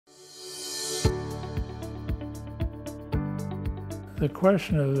The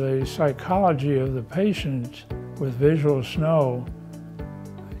question of the psychology of the patient with visual snow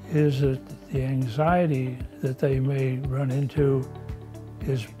is that the anxiety that they may run into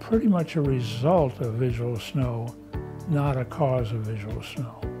is pretty much a result of visual snow, not a cause of visual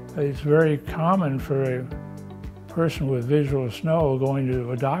snow. It's very common for a person with visual snow going to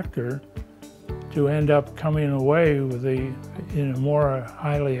a doctor to end up coming away with in a more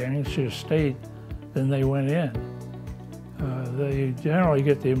highly anxious state than they went in. They generally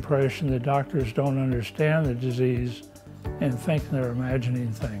get the impression that doctors don't understand the disease and think they're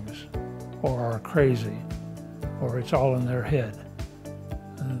imagining things, or are crazy, or it's all in their head.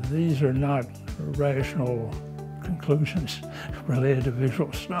 These are not rational conclusions related to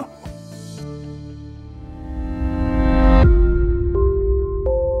visual snow.